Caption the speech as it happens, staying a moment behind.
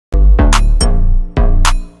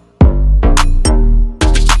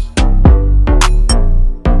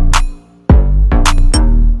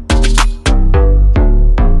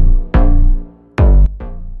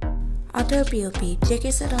Author POP.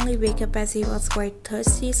 JK suddenly woke up as he was quite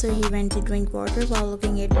thirsty, so he went to drink water while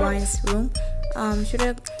looking at Ryan's room. Should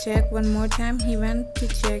I check one more time? He went to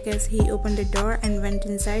check as he opened the door and went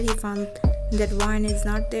inside. He found that Ryan is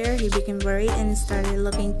not there. He became worried and started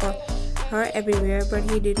looking for her everywhere, but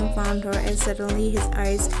he didn't find her as suddenly his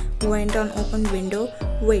eyes went on open window.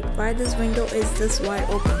 Wait, why this window is this wide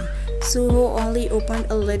open? Suho only opened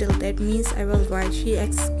a little. That means I was right. She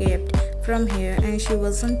escaped from here and she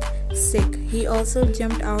wasn't sick. He also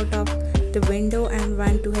jumped out of the window and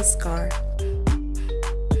ran to his car.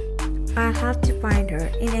 I have to find her.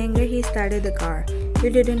 In anger, he started the car. You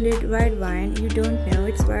didn't do it right, Ryan. You don't know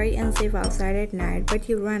it's very unsafe outside at night, but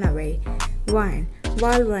you ran away. Ryan,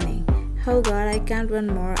 while running. Oh God, I can't run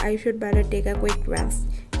more. I should better take a quick rest.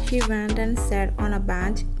 She went and sat on a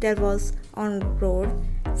bench that was on road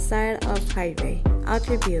side of highway.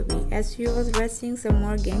 After POV, as she was resting, some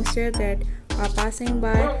more gangsters that are passing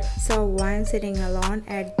by saw Ryan sitting alone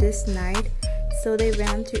at this night, so they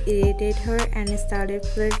went to irritate her and started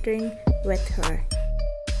flirting with her.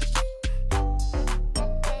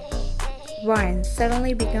 Ryan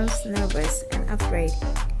suddenly becomes nervous and afraid.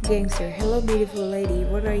 Gangster, hello beautiful lady,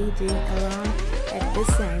 what are you doing alone at this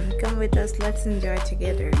time? Come with us, let's enjoy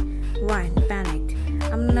together. Ryan panicked.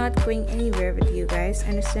 I'm not going anywhere with you guys,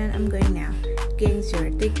 understand? I'm going now. Gangster,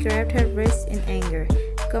 they grabbed her wrist in anger.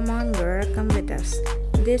 Come on girl, come with us.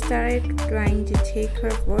 They started trying to take her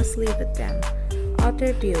forcefully with them.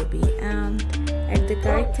 Author POV, and at the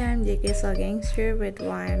correct time JK saw Gangster with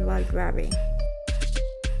Ryan while driving.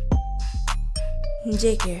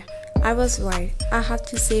 JK, I was right. I have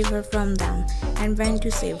to save her from them, and went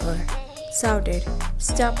to save her. Shouted,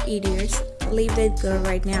 stop idiots, leave that girl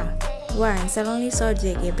right now. Ryan suddenly saw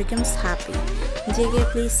JK, becomes happy.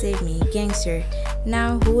 JK, please save me. Gangster,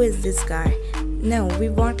 now who is this guy? No, we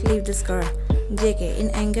won't leave this girl. JK in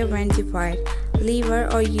anger went to fight. Leave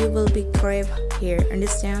her or you will be grave here,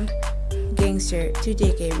 understand? Gangster to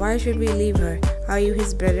JK, why should we leave her? Are you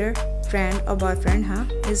his brother, friend or boyfriend, huh?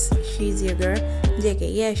 Is she's your girl?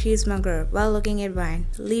 JK, yeah, she's my girl. While looking at Ryan,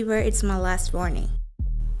 leave her, it's my last warning.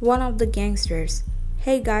 One of the gangsters,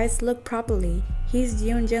 hey guys, look properly. He's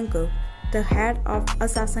Jeon Jungkook, the head of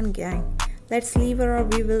assassin gang. Let's leave her or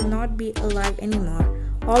we will not be alive anymore.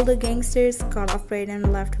 All the gangsters got afraid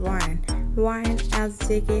and left Ryan. Ryan, as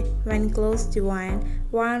JK went close to Ryan,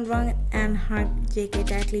 Ryan ran and hugged JK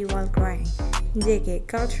tightly while crying. JK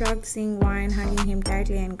got shocked seeing Ryan hugging him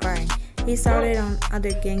tightly and crying. He shouted on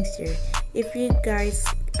other gangster, if you guys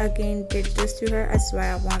again did this to her, I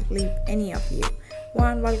swear I won't leave any of you.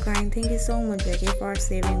 Ryan while crying, thank you so much JK for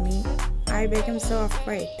saving me. I became so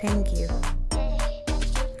afraid, thank you.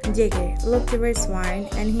 JK looked towards Ryan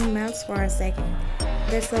and he melts for a second.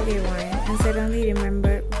 That's okay Ryan, and suddenly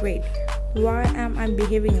remembered, wait, why am I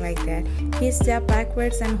behaving like that? He stepped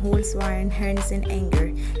backwards and holds Ryan's hands in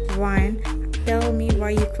anger. Ryan, tell me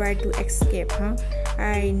why you tried to escape, huh?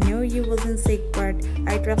 I know you wasn't sick, but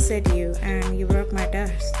I trusted you and you broke my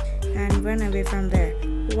trust and ran away from there.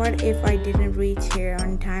 What if I didn't reach here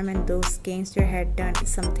on time and those gangsters had done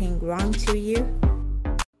something wrong to you?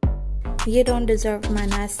 You don't deserve my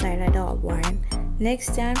nice side at all, Ryan.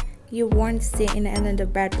 Next time, you won't stay in another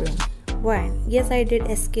bedroom. Ryan, yes I did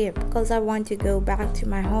escape because I want to go back to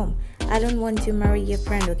my home. I don't want to marry your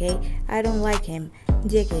friend, okay? I don't like him.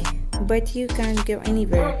 JK, but you can't go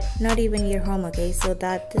anywhere, not even your home, okay? So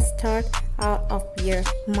that this thought out of your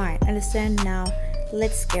mind. Understand now?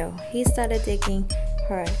 Let's go. He started taking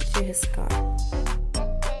her to his car.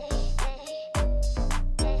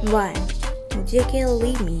 Ryan, JK,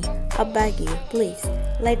 leave me. I beg you, please.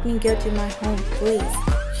 Let me go to my home, please.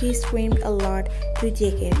 She screamed a lot to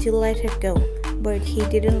JK to let her go, but he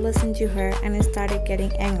didn't listen to her and started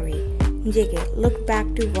getting angry. JK looked back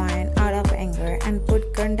to Ryan out of anger and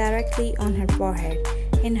put gun directly on her forehead.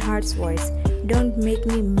 In harsh voice, don't make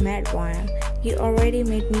me mad, Ryan. You already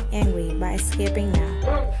made me angry by escaping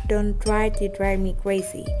now. Don't try to drive me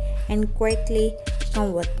crazy and quickly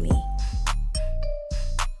come with me.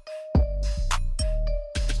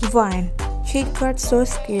 Ryan, she got so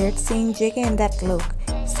scared seeing JK in that look.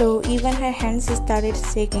 So even her hands started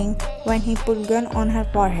shaking when he put gun on her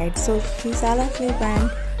forehead. So she silently ran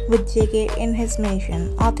with JK in his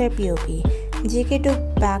mansion. Author POP. JK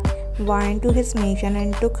took back Ryan to his mansion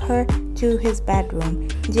and took her to his bedroom.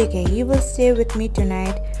 JK, you will stay with me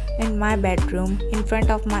tonight in my bedroom in front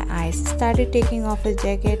of my eyes. Started taking off his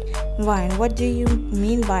jacket. Ryan, what do you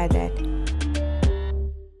mean by that?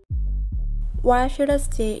 Why should I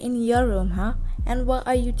stay in your room, huh? And why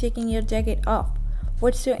are you taking your jacket off?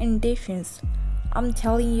 What's your intentions? I'm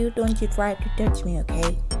telling you, don't you try to touch me,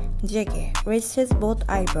 okay? JK raised his both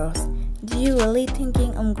eyebrows. Do you really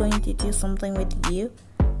thinking I'm going to do something with you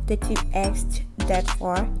that you asked that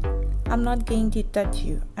for? I'm not going to touch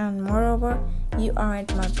you, and moreover, you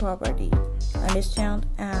aren't my property. Understand?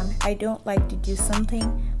 And I don't like to do something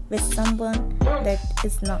with someone that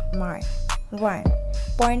is not mine. 1.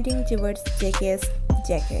 Pointing towards JK's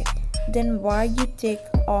jacket. Then why you take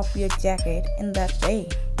off your jacket in that way?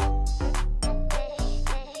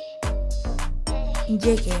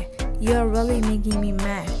 JK, you are really making me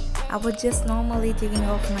mad. I was just normally taking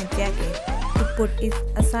off my jacket to put it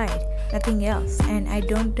aside, nothing else, and I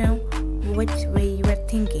don't know which way you are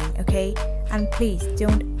thinking, okay? And please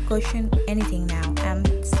don't question anything now and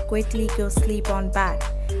quickly go sleep on bed.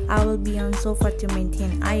 I will be on sofa to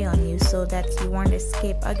maintain eye on you so that you won't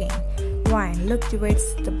escape again. Ryan looked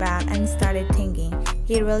towards the bed and started thinking,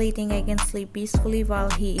 he really think I can sleep peacefully while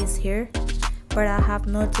he is here? But I have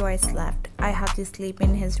no choice left. I have to sleep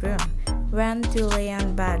in his room. Ran to lay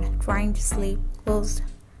on bed, trying to sleep, closed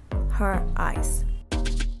her eyes.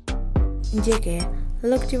 JK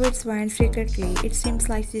looked towards Ryan secretly. It seems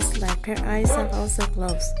like she slept. Her eyes are also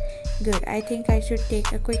closed. Good, I think I should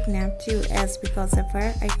take a quick nap too, as because of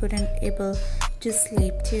her, I couldn't able to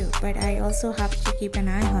sleep too. But I also have to keep an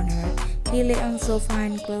eye on her. He lay on the sofa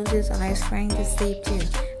and closed his eyes, trying to sleep too.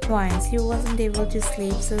 Once he wasn't able to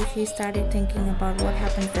sleep, so she started thinking about what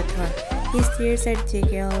happened with her. He stares at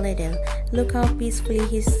JK a little. Look how peacefully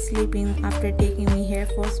he's sleeping after taking me here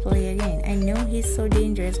forcefully again. I know he's so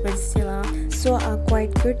dangerous, but still I saw a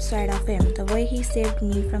quite good side of him. The way he saved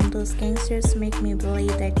me from those gangsters make me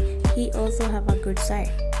believe that he also have a good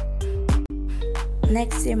side.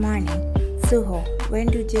 Next day morning, Suho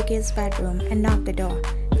went to JK's bedroom and knocked the door.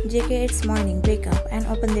 JK, it's morning, wake up and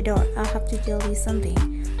open the door. I have to tell you something.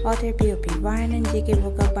 Author POP, Ryan and JK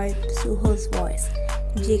woke up by Suho's voice.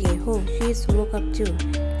 JK, oh, she's woke up too.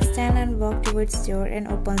 Stand and walk towards the door and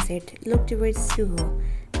opens it. Look towards Suho.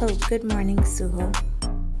 Oh, good morning, Suho.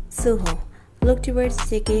 Suho, look towards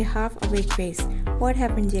JK, half awake face. What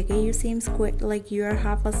happened, JK? You seem quite like you are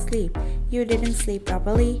half asleep. You didn't sleep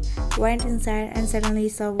properly. Went inside and suddenly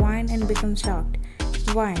saw Ryan and became shocked.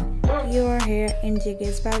 Ryan, you are here in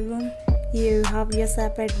JK's bedroom? You have your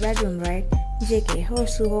separate bedroom, right? JK, oh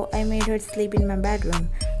Suho, I made her sleep in my bedroom.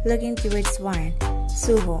 Looking towards Ryan.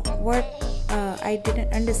 Suho, what? I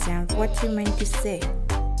didn't understand what you meant to say.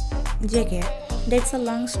 JK, that's a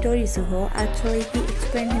long story, Suho. Actually, he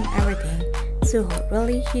explained him everything. Suho,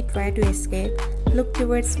 really? He tried to escape? Look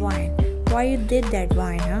towards Ryan. Why you did that,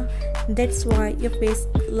 Ryan, huh? That's why your face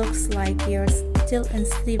looks like you're still in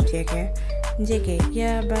sleep, JK. JK,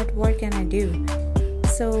 yeah, but what can I do?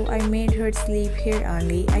 So I made her sleep here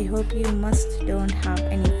only. I hope you must don't have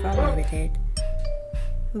any problem with it.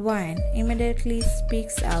 Ryan immediately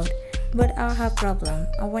speaks out. But I have problem.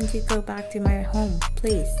 I want to go back to my home.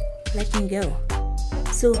 Please, let me go.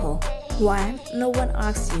 Suho, Ryan, no one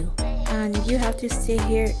asked you. And you have to stay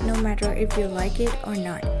here no matter if you like it or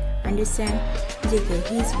not. Understand? JK,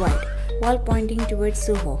 he's right. While pointing towards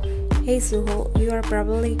Suho. Hey Suho, you are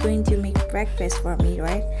probably going to make breakfast for me,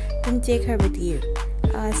 right? Then take her with you.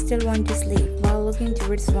 I still want to sleep while looking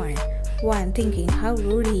towards Ryan. Ryan thinking how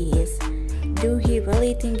rude he is. Do he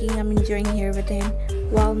really thinking I'm enjoying here with him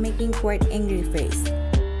while making quite angry face?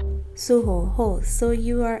 Suho, oh, so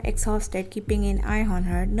you are exhausted keeping an eye on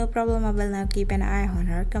her. No problem, I will now keep an eye on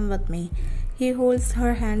her. Come with me. He holds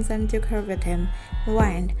her hands and took her with him.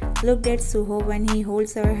 Ryan looked at Suho when he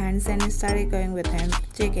holds her hands and started going with him.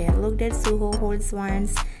 JK looked at Suho holds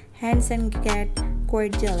Ryan's hands and get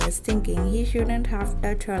quite jealous, thinking he shouldn't have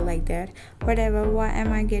touched her like that. Whatever, why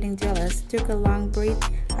am I getting jealous? Took a long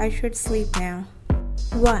breath. I should sleep now.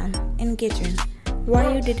 Ryan in kitchen.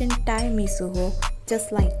 Why you didn't tie me, Suho?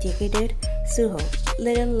 Just like JK did. Suho,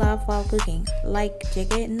 little laugh while cooking. Like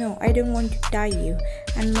JK, no, I don't want to tie you.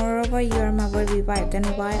 And moreover, you are my worthy wife. Then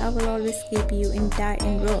why I will always keep you in tie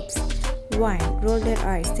in ropes? Ryan rolled her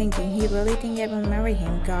eyes, thinking he really think I will marry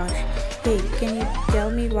him. Gosh, hey, can you tell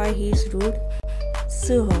me why he's rude?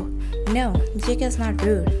 Suho, no, Jake is not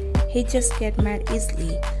rude. He just get mad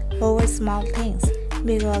easily over small things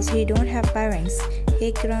because he don't have parents.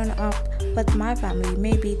 He grown up with my family,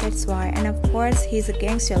 maybe that's why. And of course, he's a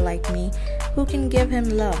gangster like me. Who can give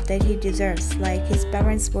him love that he deserves, like his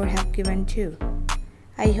parents would have given too?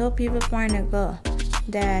 I hope he will find a girl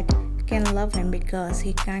that can love him because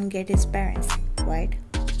he can't get his parents, right?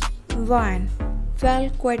 Ryan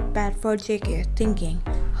felt quite bad for JK, thinking,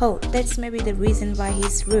 oh, that's maybe the reason why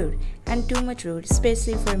he's rude, and too much rude,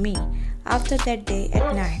 especially for me. After that day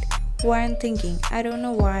at night, Ryan thinking, I don't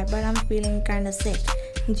know why, but I'm feeling kinda sick.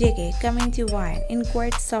 JK coming to Ryan in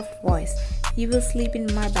quite soft voice, you will sleep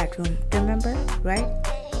in my bedroom, remember, right?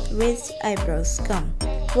 Raised eyebrows, come.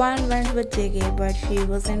 Wine went with JK, but she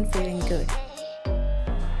wasn't feeling good.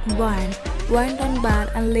 Wine went on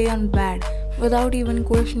bed and lay on bed without even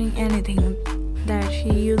questioning anything that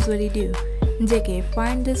she usually do. JK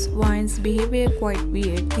find this Wine's behavior quite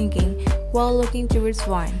weird, thinking while looking towards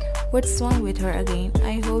Wine, what's wrong with her again?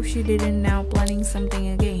 I hope she didn't now planning something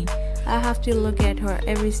again. I have to look at her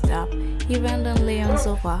every step. He went and lay on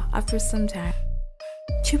sofa after some time.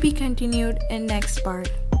 To be continued in next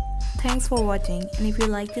part. Thanks for watching, and if you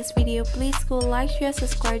like this video, please go like, share,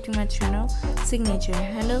 subscribe to my channel, Signature,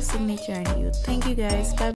 handle Signature and you. Thank you guys, bye.